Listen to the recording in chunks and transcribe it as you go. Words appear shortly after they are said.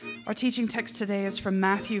Our teaching text today is from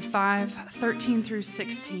Matthew 5:13 through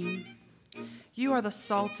 16. You are the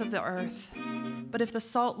salt of the earth, but if the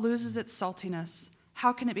salt loses its saltiness,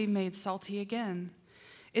 how can it be made salty again?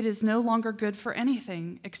 It is no longer good for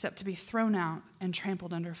anything except to be thrown out and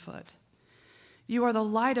trampled underfoot. You are the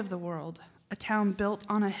light of the world. A town built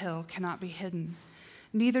on a hill cannot be hidden.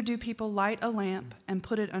 Neither do people light a lamp and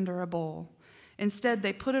put it under a bowl. Instead,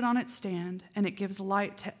 they put it on its stand, and it gives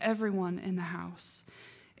light to everyone in the house.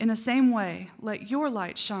 In the same way, let your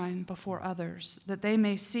light shine before others, that they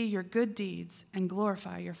may see your good deeds and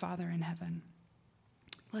glorify your Father in heaven.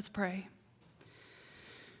 Let's pray.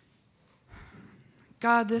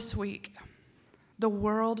 God, this week, the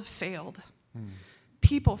world failed.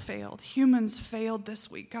 People failed. Humans failed this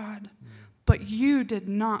week, God. But you did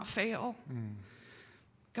not fail.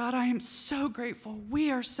 God, I am so grateful. We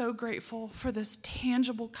are so grateful for this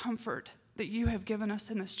tangible comfort that you have given us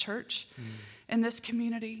in this church, in this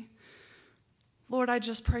community. Lord, I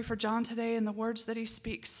just pray for John today and the words that he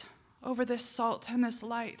speaks over this salt and this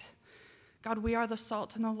light. God, we are the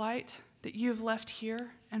salt and the light that you've left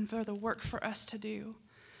here and for the work for us to do.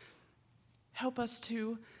 Help us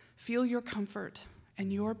to feel your comfort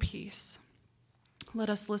and your peace. Let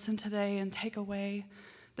us listen today and take away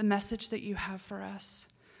the message that you have for us,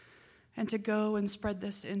 and to go and spread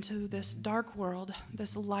this into this dark world,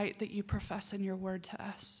 this light that you profess in your word to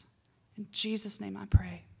us. In Jesus' name I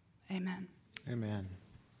pray. Amen. Amen.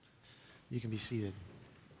 You can be seated.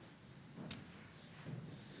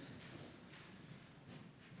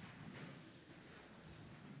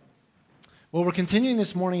 Well, we're continuing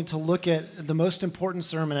this morning to look at the most important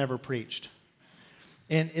sermon ever preached.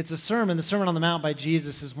 And it's a sermon, the Sermon on the Mount by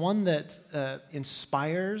Jesus, is one that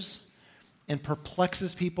inspires and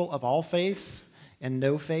perplexes people of all faiths and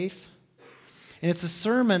no faith. And it's a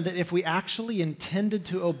sermon that if we actually intended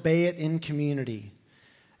to obey it in community,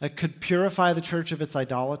 it could purify the church of its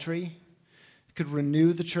idolatry, could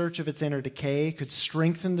renew the church of its inner decay, could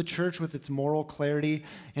strengthen the church with its moral clarity,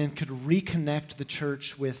 and could reconnect the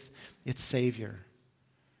church with its Savior.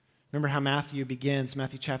 Remember how Matthew begins,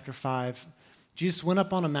 Matthew chapter 5. Jesus went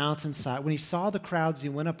up on a mountainside. When he saw the crowds, he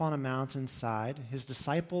went up on a mountainside. His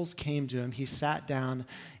disciples came to him. He sat down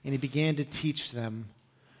and he began to teach them.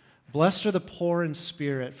 Blessed are the poor in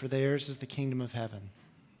spirit, for theirs is the kingdom of heaven.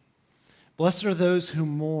 Blessed are those who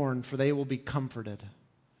mourn, for they will be comforted.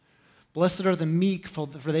 Blessed are the meek, for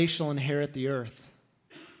they shall inherit the earth.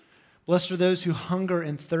 Blessed are those who hunger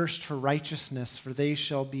and thirst for righteousness, for they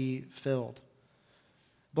shall be filled.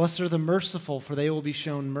 Blessed are the merciful, for they will be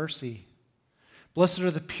shown mercy. Blessed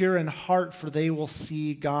are the pure in heart, for they will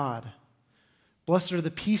see God. Blessed are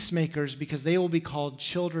the peacemakers, because they will be called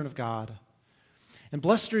children of God. And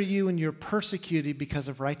blessed are you when you're persecuted because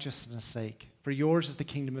of righteousness' sake, for yours is the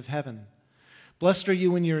kingdom of heaven. Blessed are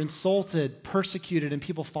you when you're insulted, persecuted, and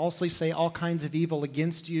people falsely say all kinds of evil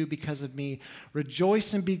against you because of me.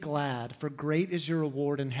 Rejoice and be glad, for great is your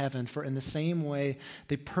reward in heaven, for in the same way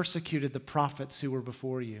they persecuted the prophets who were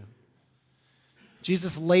before you.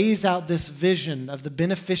 Jesus lays out this vision of the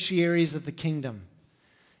beneficiaries of the kingdom.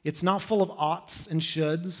 It's not full of oughts and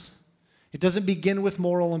shoulds. It doesn't begin with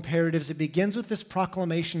moral imperatives. It begins with this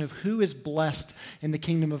proclamation of who is blessed in the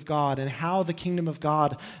kingdom of God and how the kingdom of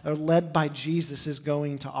God, led by Jesus, is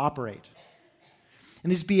going to operate. And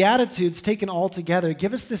these Beatitudes, taken all together,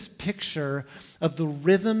 give us this picture of the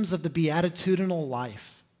rhythms of the beatitudinal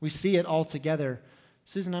life. We see it all together.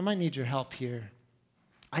 Susan, I might need your help here.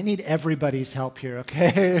 I need everybody's help here,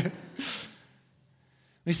 okay?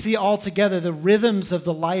 We see all together the rhythms of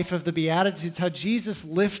the life of the Beatitudes, how Jesus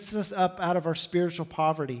lifts us up out of our spiritual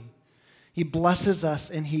poverty. He blesses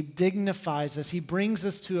us and he dignifies us. He brings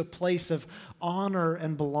us to a place of honor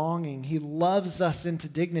and belonging. He loves us into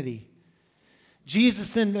dignity.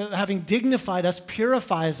 Jesus then, having dignified us,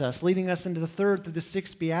 purifies us, leading us into the third through the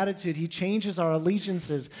sixth Beatitude. He changes our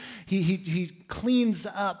allegiances. He cleans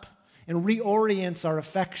up and reorients our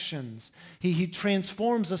affections. He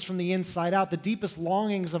transforms us from the inside out. The deepest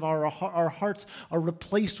longings of our hearts are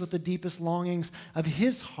replaced with the deepest longings of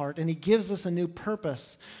his heart, and he gives us a new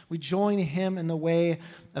purpose. We join him in the way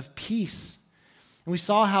of peace. And we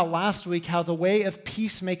saw how last week, how the way of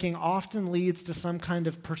peacemaking often leads to some kind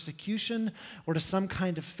of persecution or to some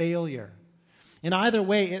kind of failure. In either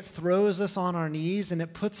way, it throws us on our knees and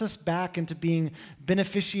it puts us back into being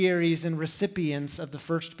beneficiaries and recipients of the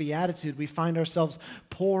first beatitude. We find ourselves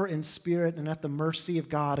poor in spirit and at the mercy of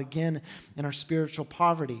God, again, in our spiritual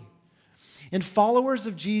poverty. And followers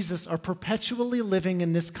of Jesus are perpetually living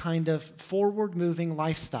in this kind of forward-moving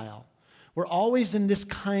lifestyle. We're always in this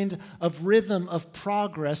kind of rhythm of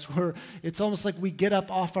progress where it's almost like we get up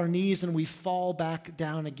off our knees and we fall back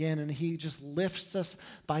down again, and he just lifts us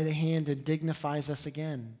by the hand and dignifies us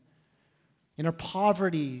again. In our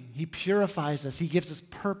poverty, he purifies us. He gives us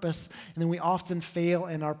purpose, and then we often fail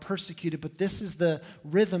and are persecuted, but this is the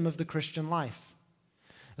rhythm of the Christian life.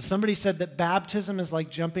 Somebody said that baptism is like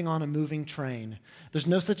jumping on a moving train. There's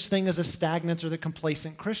no such thing as a stagnant or the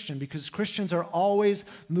complacent Christian, because Christians are always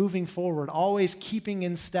moving forward, always keeping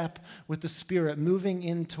in step with the Spirit, moving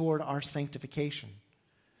in toward our sanctification.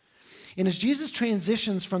 And as Jesus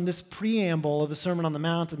transitions from this preamble of the Sermon on the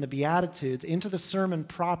Mount and the Beatitudes into the sermon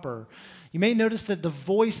proper, you may notice that the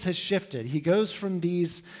voice has shifted. He goes from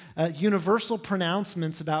these universal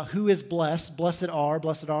pronouncements about who is blessed, blessed are,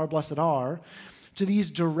 blessed are, blessed are, to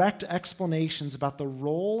these direct explanations about the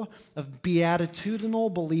role of beatitudinal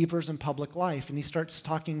believers in public life. And he starts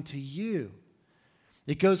talking to you.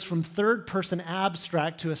 It goes from third person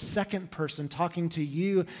abstract to a second person talking to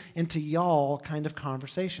you and to y'all kind of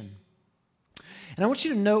conversation. And I want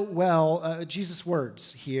you to note well Jesus'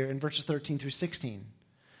 words here in verses 13 through 16.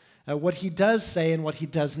 What he does say and what he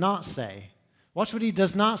does not say. Watch what he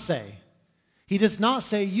does not say. He does not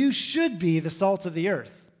say, you should be the salt of the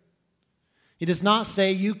earth. He does not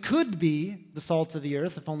say you could be the salt of the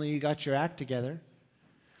earth if only you got your act together.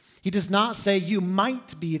 He does not say you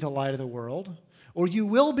might be the light of the world or you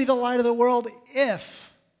will be the light of the world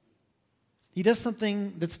if. He does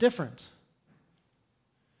something that's different.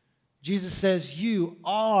 Jesus says you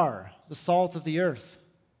are the salt of the earth.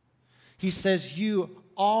 He says you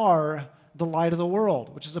are the light of the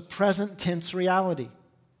world, which is a present tense reality.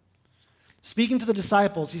 Speaking to the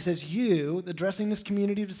disciples, he says, you, addressing this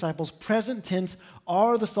community of disciples, present tense,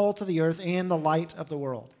 are the salt of the earth and the light of the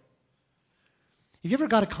world. Have you ever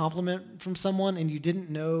got a compliment from someone and you didn't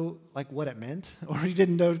know what it meant? Or you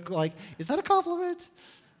didn't know, is that a compliment?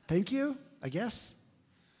 Thank you, I guess.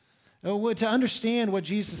 To understand what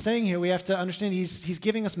Jesus is saying here, we have to understand he's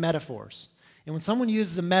giving us metaphors. And when someone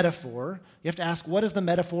uses a metaphor, you have to ask, what is the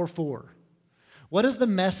metaphor for? What is the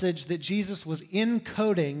message that Jesus was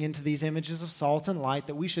encoding into these images of salt and light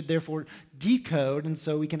that we should therefore decode, and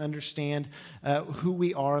so we can understand who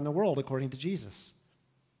we are in the world according to Jesus?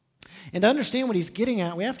 And to understand what he's getting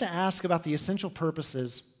at, we have to ask about the essential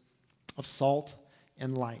purposes of salt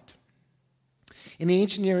and light. In the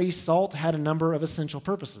ancient Near East, salt had a number of essential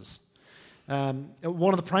purposes.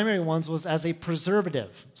 One of the primary ones was as a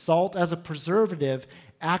preservative. Salt as a preservative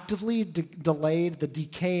actively delayed the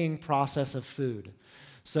decaying process of food.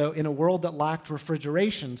 So in a world that lacked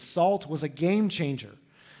refrigeration, salt was a game changer.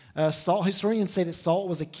 Historians say that salt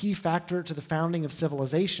was a key factor to the founding of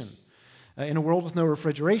civilization. In a world with no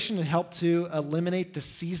refrigeration, it helped to eliminate the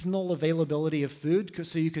seasonal availability of food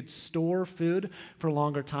so you could store food for a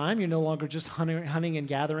longer time. You're no longer just hunting and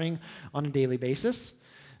gathering on a daily basis.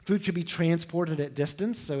 Food could be transported at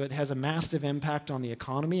distance, so it has a massive impact on the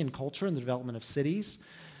economy and culture and the development of cities.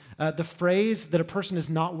 The phrase that a person is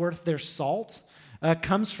not worth their salt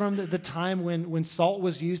comes from the time when salt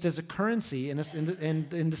was used as a currency in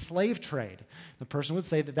the slave trade. The person would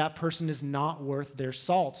say that person is not worth their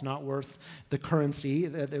salt, not worth the currency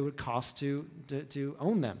that it would cost to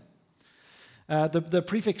own them. The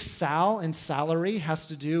prefix sal in salary has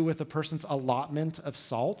to do with a person's allotment of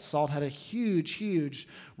salt. Salt had a huge, huge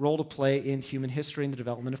role to play in human history and the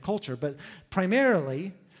development of culture. But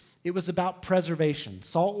primarily, it was about preservation.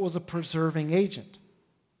 Salt was a preserving agent.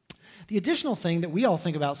 The additional thing that we all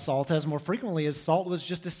think about salt as more frequently is salt was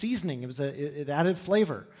just a seasoning. It added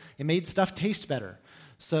flavor. It made stuff taste better.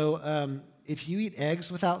 So if you eat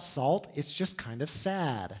eggs without salt, it's just kind of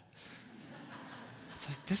sad. It's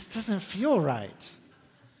like, this doesn't feel right.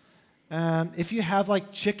 If you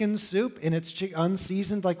have chicken soup and it's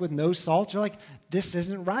unseasoned, with no salt, you're like, this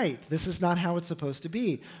isn't right. This is not how it's supposed to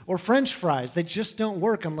be. Or French fries, they just don't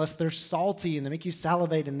work unless they're salty and they make you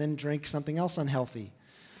salivate and then drink something else unhealthy.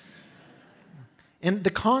 And the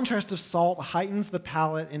contrast of salt heightens the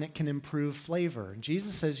palate and it can improve flavor. And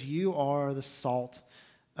Jesus says, you are the salt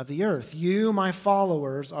of the earth. You, my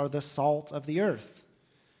followers, are the salt of the earth.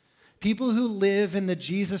 People who live in the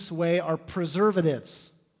Jesus way are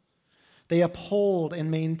preservatives. They uphold and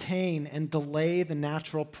maintain and delay the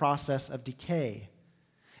natural process of decay.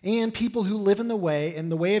 And people who live in the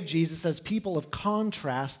way of Jesus as people of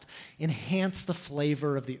contrast enhance the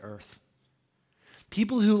flavor of the earth.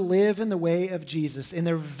 People who live in the way of Jesus, in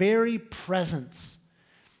their very presence,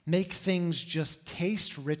 make things just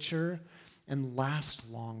taste richer and last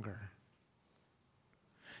longer.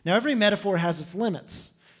 Now, every metaphor has its limits.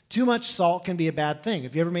 Too much salt can be a bad thing.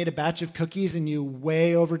 Have you ever made a batch of cookies and you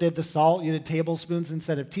way overdid the salt? You did tablespoons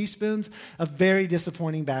instead of teaspoons? A very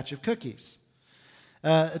disappointing batch of cookies.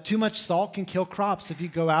 Too much salt can kill crops. If you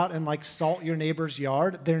go out and salt your neighbor's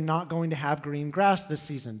yard, they're not going to have green grass this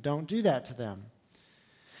season. Don't do that to them.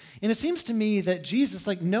 And it seems to me that Jesus,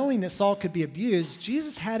 knowing that salt could be abused,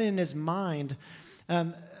 Jesus had in his mind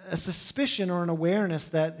a suspicion or an awareness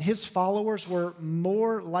that his followers were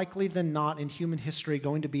more likely than not in human history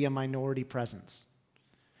going to be a minority presence.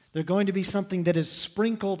 They're going to be something that is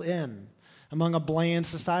sprinkled in among a bland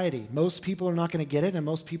society. Most people are not going to get it, and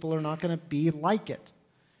most people are not going to be like it.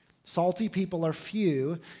 Salty people are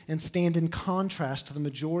few and stand in contrast to the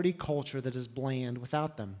majority culture that is bland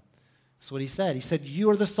without them. That's what he said. He said, you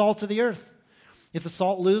are the salt of the earth. If the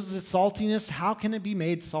salt loses its saltiness, how can it be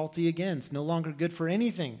made salty again? It's no longer good for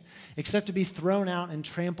anything except to be thrown out and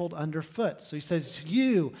trampled underfoot. So he says,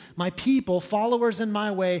 you, my people, followers in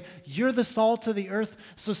my way, you're the salt of the earth,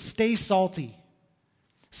 so stay salty.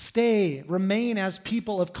 Remain as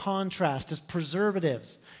people of contrast, as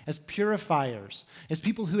preservatives, as purifiers, as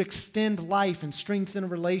people who extend life and strengthen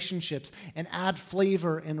relationships and add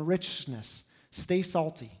flavor and richness. Stay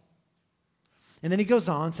salty. And then he goes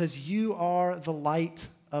on and says, you are the light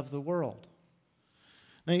of the world.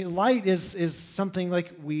 Now, light is something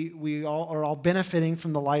we all are all benefiting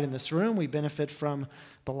from the light in this room. We benefit from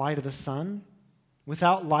the light of the sun.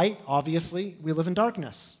 Without light, obviously, we live in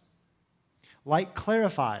darkness. Light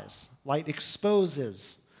clarifies. Light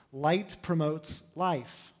exposes. Light promotes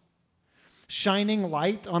life. Shining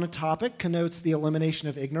light on a topic connotes the elimination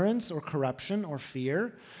of ignorance or corruption or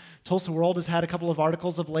fear. Tulsa World has had a couple of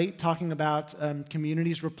articles of late talking about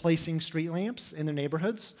communities replacing street lamps in their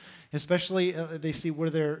neighborhoods. Especially, they see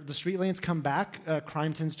where the street lamps come back,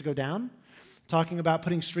 crime tends to go down. Talking about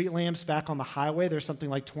putting street lamps back on the highway. There's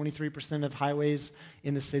something like 23% of highways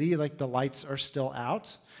in the city, the lights are still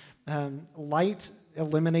out. Light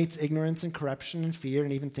eliminates ignorance and corruption and fear,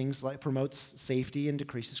 and even things like promotes safety and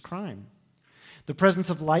decreases crime. The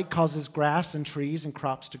presence of light causes grass and trees and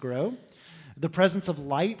crops to grow. The presence of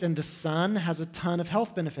light and the sun has a ton of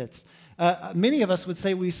health benefits. Many of us would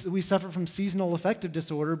say we suffer from seasonal affective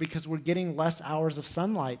disorder because we're getting less hours of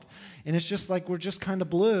sunlight. And it's just we're just kind of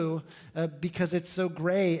blue because it's so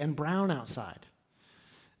gray and brown outside.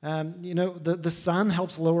 The sun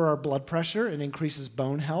helps lower our blood pressure and increases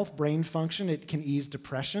bone health, brain function. It can ease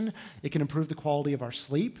depression. It can improve the quality of our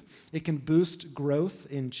sleep. It can boost growth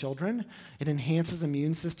in children. It enhances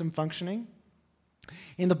immune system functioning.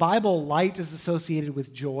 In the Bible, light is associated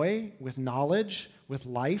with joy, with knowledge, with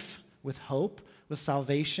life, with hope, with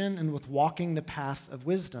salvation, and with walking the path of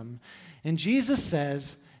wisdom. And Jesus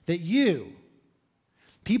says that you,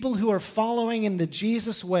 people who are following in the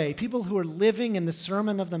Jesus way, people who are living in the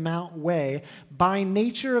Sermon of the Mount way, by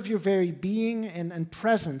nature of your very being and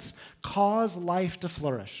presence, cause life to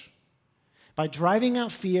flourish by driving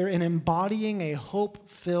out fear and embodying a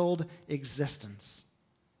hope-filled existence.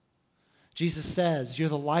 Jesus says, you're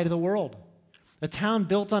the light of the world. A town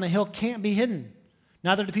built on a hill can't be hidden.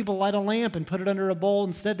 Neither do people light a lamp and put it under a bowl.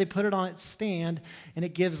 Instead, they put it on its stand, and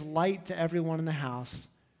it gives light to everyone in the house.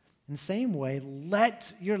 In the same way,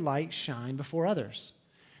 let your light shine before others,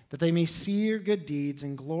 that they may see your good deeds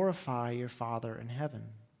and glorify your Father in heaven.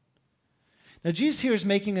 Now, Jesus here is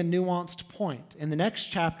making a nuanced point. In the next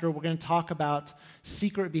chapter, we're going to talk about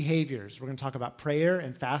secret behaviors. We're going to talk about prayer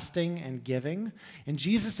and fasting and giving. And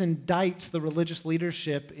Jesus indicts the religious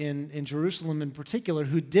leadership in Jerusalem in particular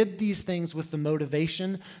who did these things with the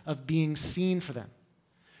motivation of being seen for them.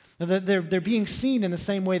 Now, they're being seen in the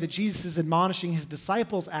same way that Jesus is admonishing his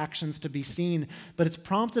disciples' actions to be seen, but it's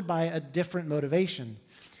prompted by a different motivation.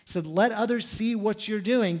 He said, let others see what you're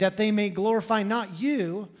doing, that they may glorify not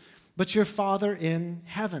you, but your Father in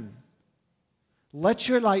heaven. Let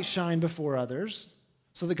your light shine before others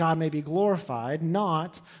so that God may be glorified,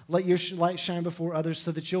 not let your light shine before others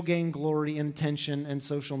so that you'll gain glory and attention and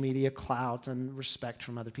social media clout and respect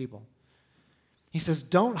from other people. He says,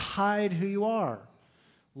 don't hide who you are.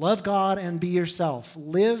 Love God and be yourself.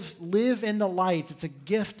 Live in the light. It's a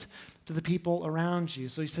gift to the people around you.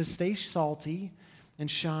 So he says, stay salty and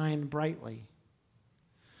shine brightly.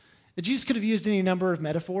 Jesus could have used any number of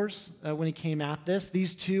metaphors when he came at this.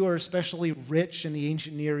 These two are especially rich in the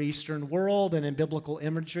ancient Near Eastern world and in biblical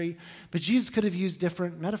imagery. But Jesus could have used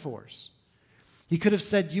different metaphors. He could have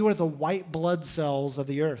said, you are the white blood cells of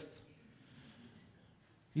the earth.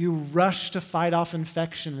 You rush to fight off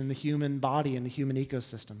infection in the human body and the human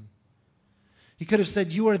ecosystem. He could have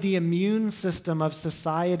said, you are the immune system of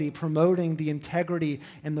society, promoting the integrity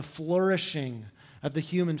and the flourishing of the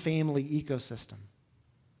human family ecosystem.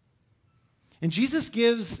 And Jesus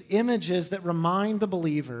gives images that remind the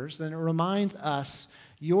believers, and it reminds us,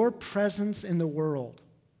 your presence in the world,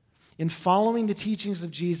 in following the teachings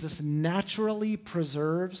of Jesus, naturally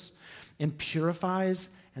preserves and purifies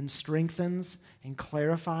and strengthens and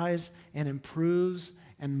clarifies and improves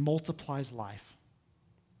and multiplies life.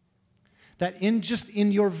 That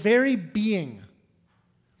in your very being,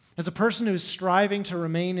 as a person who is striving to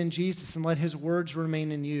remain in Jesus and let his words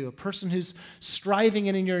remain in you, a person who's striving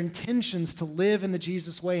and in your intentions to live in the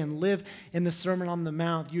Jesus way and live in the Sermon on the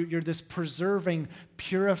Mount, you're this preserving,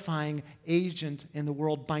 purifying agent in the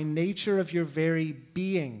world by nature of your very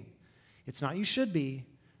being. It's not you should be,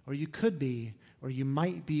 or you could be, or you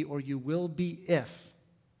might be, or you will be if.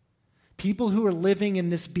 People who are living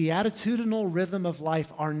in this beatitudinal rhythm of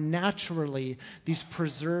life are naturally these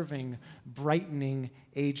preserving, brightening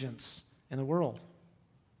agents in the world.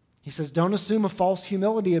 He says, don't assume a false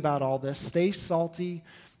humility about all this. Stay salty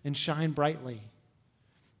and shine brightly.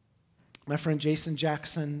 My friend Jason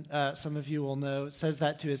Jackson, some of you will know, says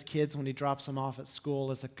that to his kids when he drops them off at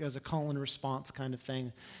school as a call and response kind of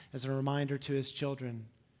thing, as a reminder to his children.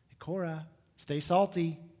 Hey, Cora, stay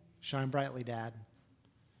salty, shine brightly, Dad.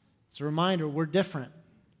 It's a reminder we're different.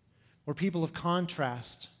 We're people of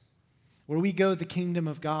contrast. Where we go, the kingdom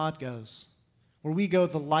of God goes. Where we go,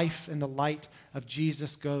 the life and the light of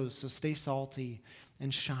Jesus goes. So stay salty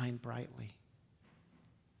and shine brightly.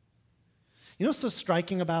 You know what's so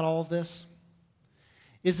striking about all of this?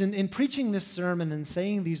 Is in preaching this sermon and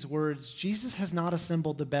saying these words, Jesus has not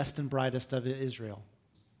assembled the best and brightest of Israel.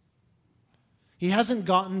 He hasn't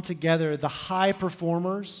gotten together the high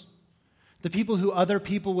performers, the people who other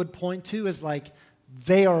people would point to as like,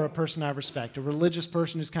 they are a person I respect, a religious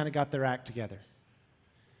person who's kind of got their act together.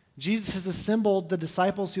 Jesus has assembled the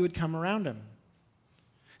disciples who would come around him.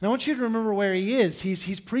 And I want you to remember where he is.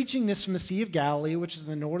 He's preaching this from the Sea of Galilee, which is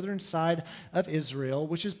the northern side of Israel,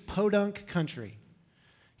 which is podunk country.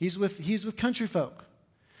 He's with country folk.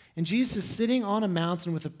 And Jesus is sitting on a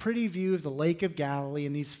mountain with a pretty view of the Lake of Galilee,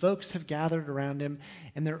 and these folks have gathered around him,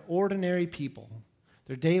 and they're ordinary people.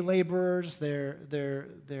 They're day laborers, they're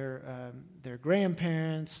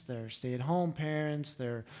grandparents, they're stay-at-home parents,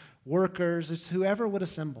 they're workers. It's whoever would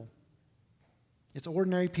assemble. It's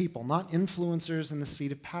ordinary people, not influencers in the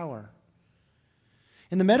seat of power.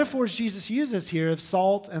 And the metaphors Jesus uses here of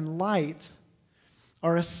salt and light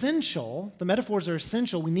are essential. The metaphors are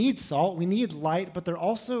essential. We need salt, we need light, but they're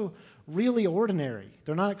also really ordinary.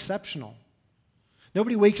 They're not exceptional.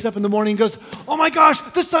 Nobody wakes up in the morning and goes, oh my gosh,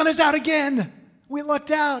 the sun is out again. We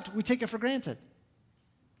lucked out. We take it for granted.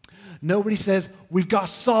 Nobody says, we've got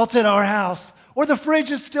salt at our house, or the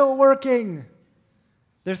fridge is still working.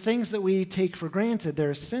 They're things that we take for granted.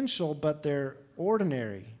 They're essential, but they're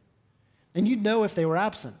ordinary. And you'd know if they were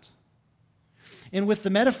absent. And with the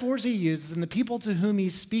metaphors he uses and the people to whom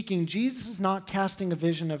he's speaking, Jesus is not casting a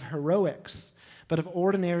vision of heroics, but of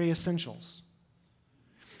ordinary essentials.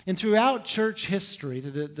 And throughout church history,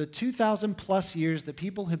 the 2,000 plus years that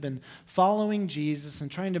people have been following Jesus and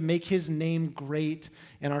trying to make his name great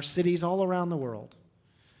in our cities all around the world,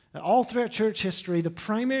 all throughout church history, the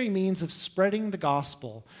primary means of spreading the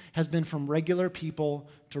gospel has been from regular people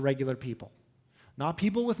to regular people. Not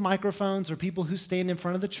people with microphones or people who stand in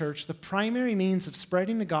front of the church. The primary means of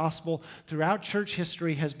spreading the gospel throughout church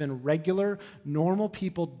history has been regular, normal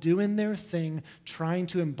people doing their thing, trying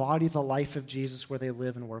to embody the life of Jesus where they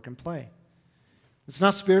live and work and play. It's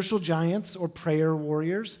not spiritual giants or prayer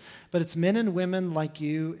warriors, but it's men and women like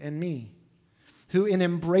you and me, who in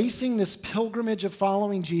embracing this pilgrimage of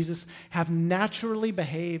following Jesus have naturally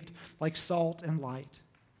behaved like salt and light,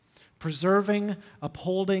 preserving,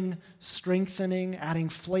 upholding, strengthening, adding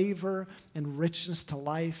flavor and richness to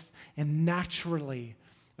life, and naturally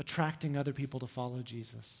attracting other people to follow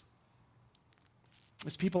Jesus.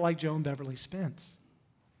 It's people like Joe and Beverly Spence.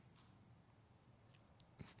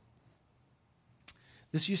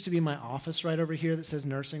 This used to be my office right over here that says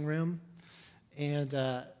nursing room. And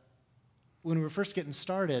when we were first getting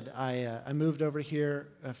started, I moved over here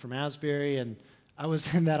from Asbury, and I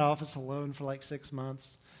was in that office alone for like 6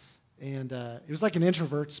 months. And it was like an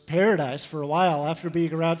introvert's paradise for a while after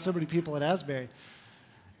being around so many people at Asbury.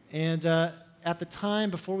 And at the time,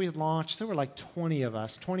 before we had launched, there were like 20 of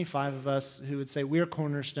us, 25 of us who would say, we're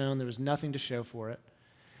Cornerstone. There was nothing to show for it.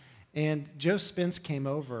 And Joe Spence came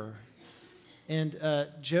over. And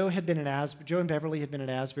Joe and Beverly had been at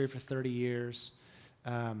Asbury for 30 years.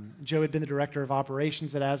 Joe had been the director of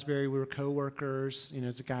operations at Asbury. We were co-workers.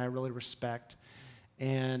 He's a guy I really respect.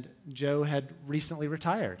 And Joe had recently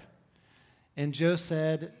retired. And Joe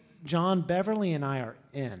said, John, Beverly and I are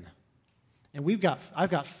in. And I've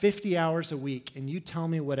got 50 hours a week, and you tell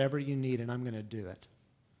me whatever you need, and I'm going to do it.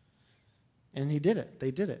 And he did it.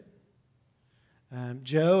 They did it.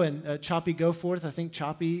 Joe and Choppy Goforth, I think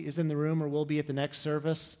Choppy is in the room or will be at the next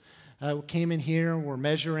service, came in here and were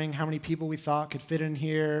measuring how many people we thought could fit in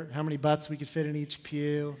here, how many butts we could fit in each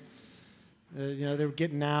pew. They were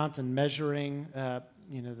getting out and measuring,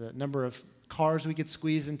 the number of cars we could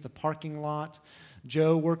squeeze into the parking lot.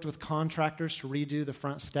 Joe worked with contractors to redo the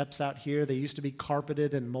front steps out here. They used to be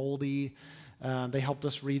carpeted and moldy. They helped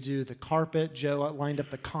us redo the carpet. Joe lined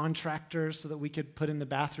up the contractors so that we could put in the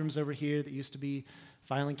bathrooms over here that used to be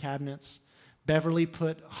filing cabinets. Beverly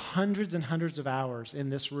put hundreds and hundreds of hours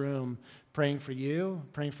in this room praying for you,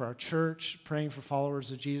 praying for our church, praying for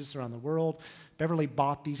followers of Jesus around the world. Beverly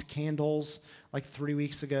bought these candles like 3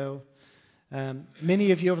 weeks ago.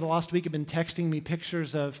 Many of you over the last week have been texting me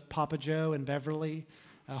pictures of Papa Joe and Beverly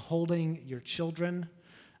holding your children.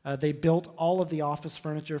 They built all of the office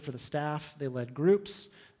furniture for the staff. They led groups.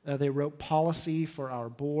 They wrote policy for our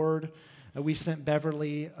board. We sent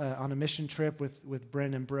Beverly on a mission trip with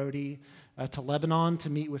Bren and Brody to Lebanon to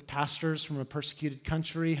meet with pastors from a persecuted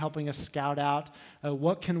country, helping us scout out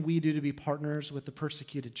what can we do to be partners with the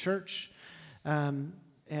persecuted church.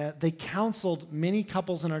 They counseled many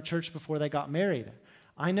couples in our church before they got married.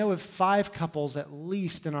 I know of 5 couples at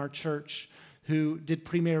least in our church who did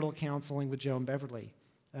premarital counseling with Joe and Beverly.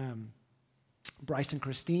 Bryce and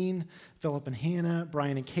Christine, Philip and Hannah,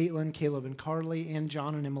 Brian and Caitlin, Caleb and Carly, and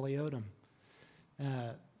John and Emily Odom.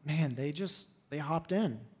 They hopped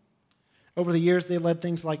in. Over the years, they led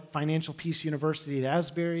things like Financial Peace University at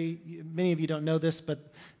Asbury. Many of you don't know this,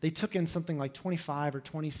 but they took in something like 25 or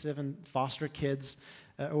 27 foster kids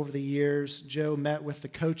over the years. Joe met with the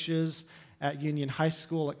coaches at Union High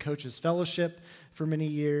School at Coaches Fellowship for many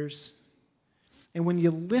years. And when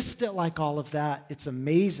you list it like all of that, it's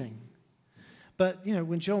amazing. But,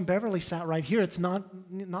 when Joe and Beverly sat right here, it's not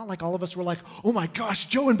like all of us were like, oh my gosh,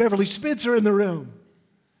 Joe and Beverly Spitz are in the room.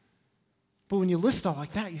 But when you list all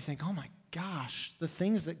like that, you think, oh my gosh, the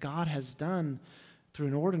things that God has done through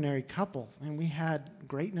an ordinary couple. And we had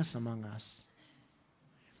greatness among us.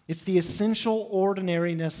 It's the essential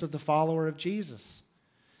ordinariness of the follower of Jesus.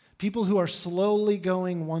 People who are slowly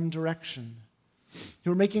going one direction,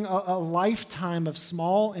 who are making a lifetime of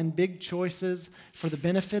small and big choices for the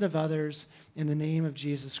benefit of others in the name of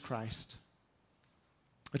Jesus Christ.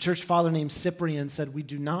 A church father named Cyprian said, "We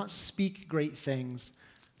do not speak great things,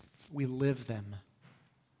 we live them."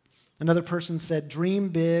 Another person said, "Dream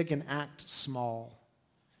big and act small."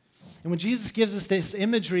 And when Jesus gives us this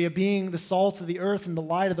imagery of being the salt of the earth and the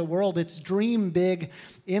light of the world, it's dream big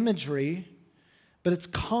imagery, but it's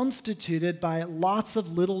constituted by lots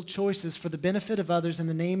of little choices for the benefit of others in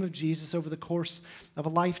the name of Jesus over the course of a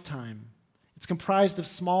lifetime. It's comprised of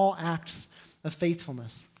small acts of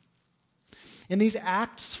faithfulness. And these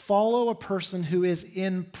acts follow a person who is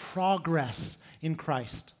in progress in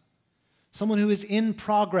Christ. Someone who is in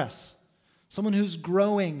progress. Someone who's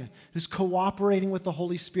growing, who's cooperating with the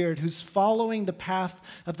Holy Spirit, who's following the path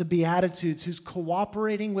of the Beatitudes, who's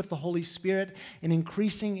cooperating with the Holy Spirit and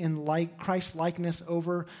increasing in Christ-likeness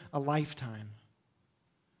over a lifetime.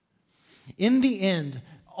 In the end,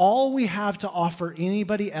 all we have to offer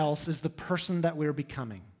anybody else is the person that we're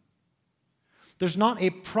becoming. There's not a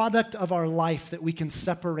product of our life that we can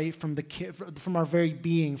separate from our very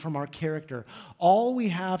being, from our character. All we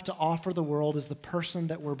have to offer the world is the person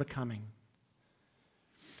that we're becoming.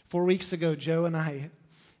 4 weeks ago, Joe and I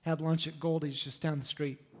had lunch at Goldie's just down the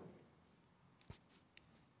street.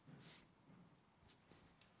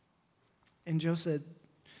 And Joe said,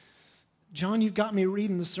 "John, you've got me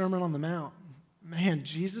reading the Sermon on the Mount. Man,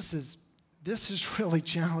 this is really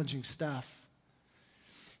challenging stuff."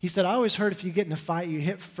 He said, "I always heard if you get in a fight, you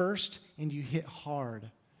hit first and you hit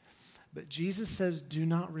hard. But Jesus says, do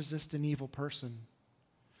not resist an evil person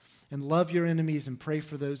and love your enemies and pray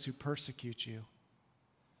for those who persecute you."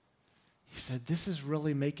 He said, "This is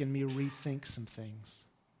really making me rethink some things.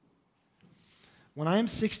 When I am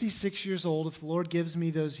 66 years old, if the Lord gives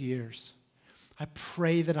me those years, I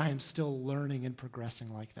pray that I am still learning and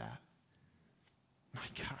progressing like that." My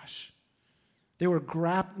gosh. They were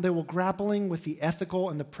grappling with the ethical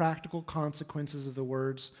and the practical consequences of the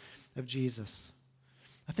words of Jesus.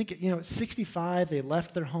 I think, at 65, they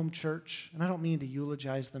left their home church, and I don't mean to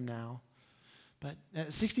eulogize them now, but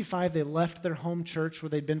at 65, they left their home church where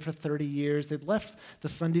they'd been for 30 years. They'd left the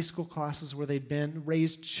Sunday school classes where they'd been,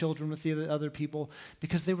 raised children with the other people,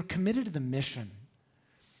 because they were committed to the mission,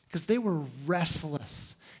 because they were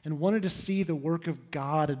restless and wanted to see the work of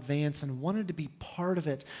God advance and wanted to be part of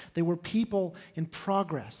it. They were people in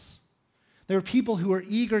progress. There were people who were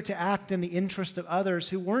eager to act in the interest of others,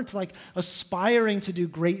 who weren't like aspiring to do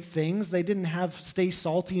great things. They didn't have stay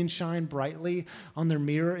salty and shine brightly on their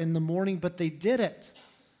mirror in the morning, but they did it.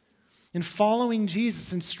 In following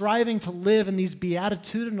Jesus and striving to live in these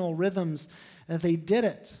beatitudinal rhythms, they did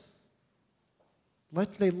it.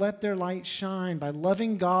 They let their light shine by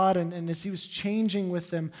loving God, and as he was changing with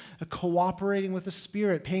them, cooperating with the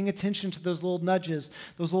Spirit, paying attention to those little nudges,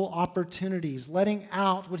 those little opportunities, letting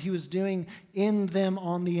out what he was doing in them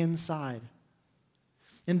on the inside.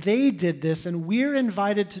 And they did this, and we're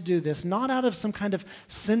invited to do this, not out of some kind of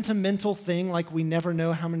sentimental thing like we never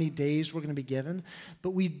know how many days we're going to be given,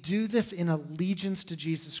 but we do this in allegiance to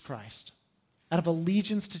Jesus Christ. Out of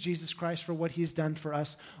allegiance to Jesus Christ for what he's done for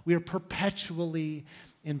us, we are perpetually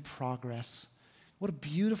in progress. What a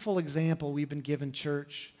beautiful example we've been given,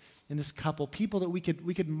 church, in this couple. People that we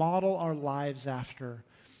could model our lives after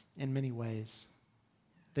in many ways.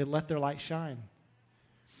 They let their light shine.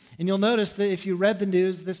 And you'll notice that if you read the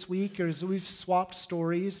news this week, or as we've swapped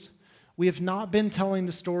stories, we have not been telling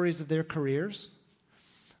the stories of their careers.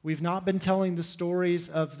 We've not been telling the stories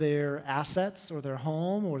of their assets or their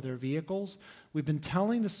home or their vehicles. We've been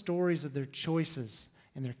telling the stories of their choices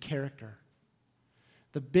and their character,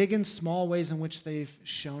 the big and small ways in which they've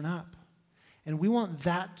shown up. And we want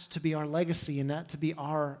that to be our legacy and that to be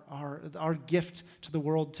our gift to the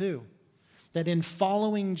world too. That in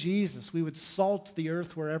following Jesus, we would salt the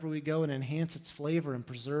earth wherever we go and enhance its flavor and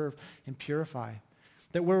preserve and purify.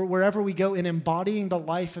 That wherever we go in embodying the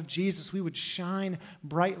life of Jesus, we would shine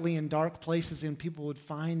brightly in dark places and people would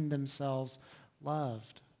find themselves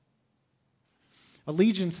loved.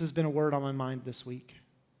 Allegiance has been a word on my mind this week.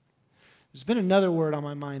 There's been another word on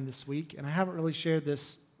my mind this week, and I haven't really shared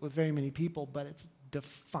this with very many people, but it's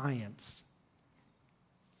defiance.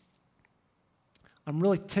 I'm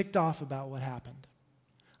really ticked off about what happened.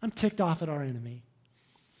 I'm ticked off at our enemy.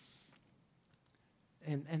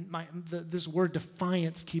 And this word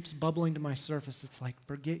defiance keeps bubbling to my surface. It's like,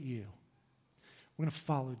 forget you. We're going to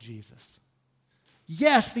follow Jesus.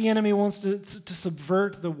 Yes, the enemy wants to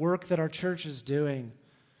subvert the work that our church is doing.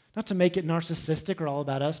 Not to make it narcissistic or all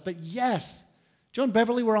about us, but yes, Joe and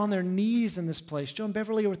Beverly were on their knees in this place. Joe and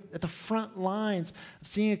Beverly were at the front lines of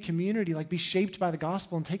seeing a community be shaped by the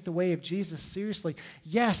gospel and take the way of Jesus seriously.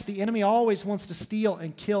 Yes, the enemy always wants to steal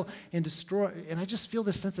and kill and destroy. And I just feel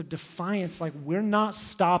this sense of defiance, like we're not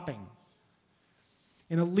stopping.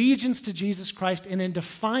 In allegiance to Jesus Christ and in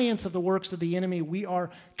defiance of the works of the enemy, we are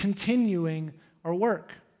continuing our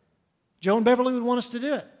work. Joe and Beverly would want us to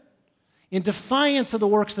do it. In defiance of the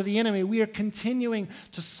works of the enemy, we are continuing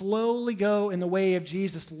to slowly go in the way of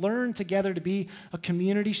Jesus. Learn together to be a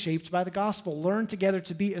community shaped by the gospel. Learn together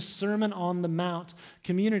to be a Sermon on the Mount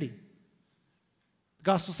community. The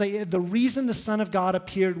gospel says the reason the Son of God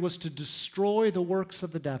appeared was to destroy the works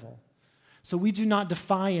of the devil. So we do not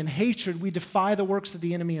defy in hatred, we defy the works of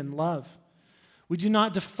the enemy in love. We do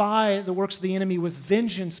not defy the works of the enemy with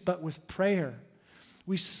vengeance, but with prayer.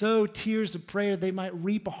 We sow tears of prayer, they might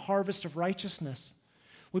reap a harvest of righteousness.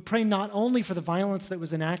 We pray not only for the violence that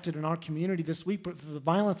was enacted in our community this week, but for the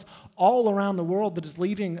violence all around the world that is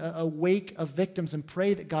leaving a wake of victims, and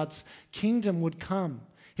pray that God's kingdom would come.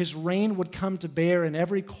 His reign would come to bear in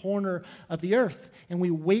every corner of the earth. And we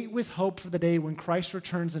wait with hope for the day when Christ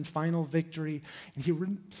returns in final victory, and he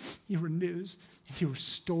renews and he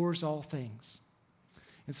restores all things.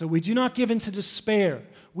 And so we do not give into despair.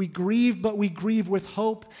 We grieve, but we grieve with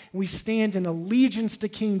hope. And we stand in allegiance to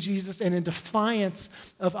King Jesus and in defiance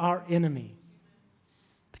of our enemy.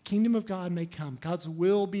 The kingdom of God may come. God's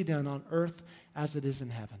will be done on earth as it is in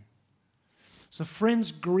heaven. So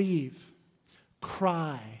friends, grieve,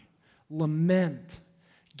 cry, lament,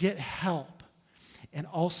 get help, and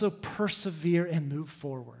also persevere and move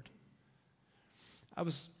forward. I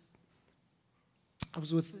was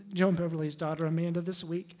with Joe and Beverly's daughter, Amanda, this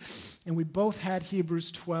week, and we both had Hebrews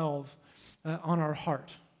 12 on our heart.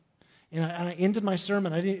 And I ended my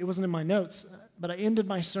sermon, it wasn't in my notes, but I ended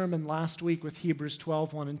my sermon last week with Hebrews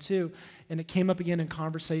 12, 1 and 2, and it came up again in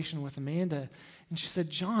conversation with Amanda, and she said,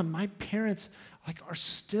 John, my parents are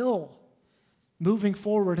still moving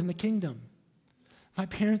forward in the kingdom. My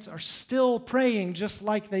parents are still praying just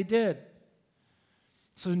like they did.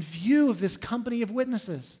 So in view of this company of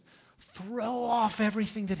witnesses, throw off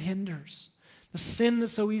everything that hinders, the sin that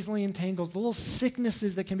so easily entangles, the little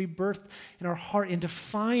sicknesses that can be birthed in our heart in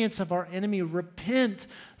defiance of our enemy. Repent,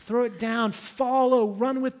 throw it down, follow,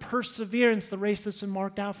 run with perseverance the race that's been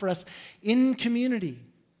marked out for us in community.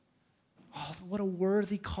 Oh, what a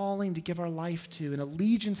worthy calling to give our life to, in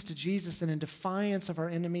allegiance to Jesus and in defiance of our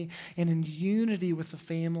enemy and in unity with the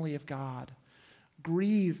family of God.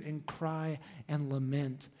 grieve and cry and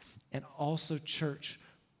lament. And also, church,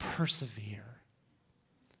 persevere.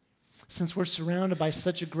 Since we're surrounded by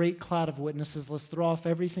such a great cloud of witnesses, let's throw off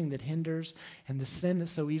everything that hinders and the sin that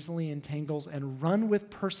so easily entangles and run with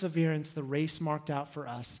perseverance the race marked out for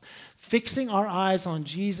us, fixing our eyes on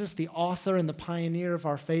Jesus, the author and the pioneer of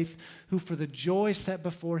our faith, who for the joy set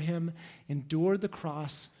before him endured the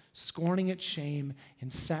cross, scorning its shame,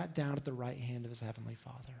 and sat down at the right hand of his heavenly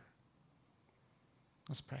Father.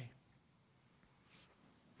 Let's pray.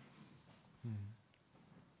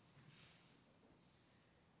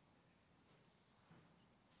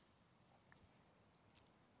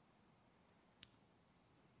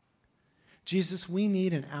 Jesus, we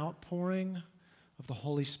need an outpouring of the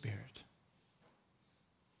Holy Spirit.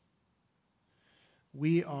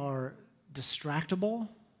 We are distractible.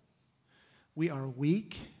 We are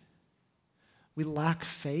weak. We lack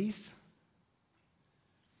faith.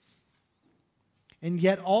 And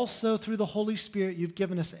yet also through the Holy Spirit, you've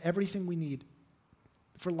given us everything we need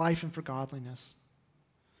for life and for godliness.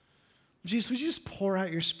 Jesus, would you just pour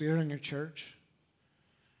out your Spirit on your church?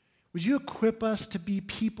 Would you equip us to be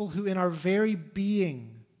people who in our very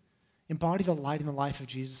being embody the light and the life of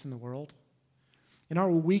Jesus in the world? In our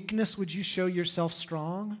weakness, would you show yourself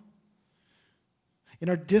strong? In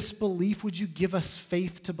our disbelief, would you give us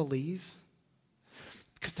faith to believe?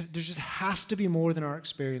 Because there just has to be more than our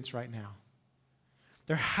experience right now.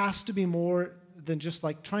 There has to be more than just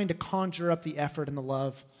like trying to conjure up the effort and the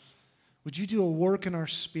love. Would you do a work in our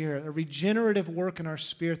spirit, a regenerative work in our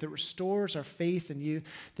spirit that restores our faith in you,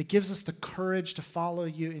 that gives us the courage to follow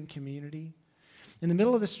you in community? In the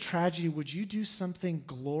middle of this tragedy, would you do something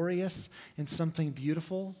glorious and something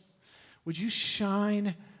beautiful? Would you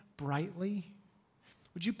shine brightly?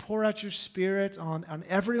 Would you pour out your Spirit on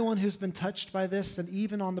everyone who's been touched by this and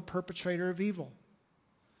even on the perpetrator of evil?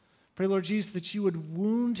 Pray, Lord Jesus, that you would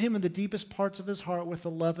wound him in the deepest parts of his heart with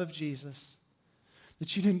the love of Jesus,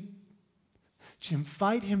 that you'd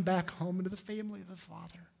invite him back home into the family of the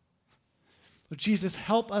Father. Lord Jesus,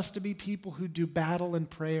 help us to be people who do battle in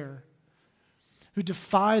prayer, who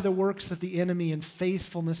defy the works of the enemy in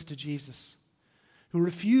faithfulness to Jesus, who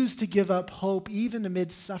refuse to give up hope even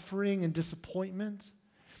amid suffering and disappointment,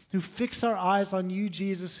 who fix our eyes on you,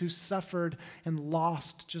 Jesus, who suffered and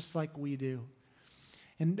lost just like we do.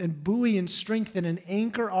 And buoy and strengthen and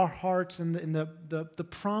anchor our hearts in the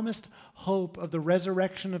promised hope of the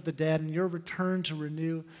resurrection of the dead and your return to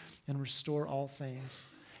renew and restore all things.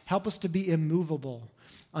 Help us to be immovable,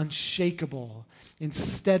 unshakable, and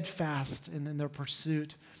steadfast in their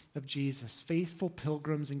pursuit of Jesus. Faithful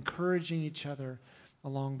pilgrims encouraging each other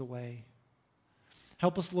along the way.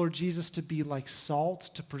 Help us, Lord Jesus, to be like salt,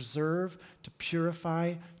 to preserve, to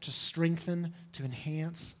purify, to strengthen, to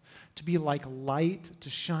enhance, to be like light, to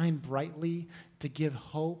shine brightly, to give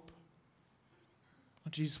hope. Oh,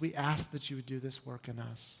 Jesus, we ask that you would do this work in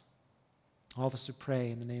us. All this we pray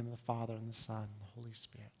in the name of the Father, and the Son, and the Holy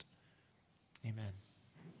Spirit. Amen.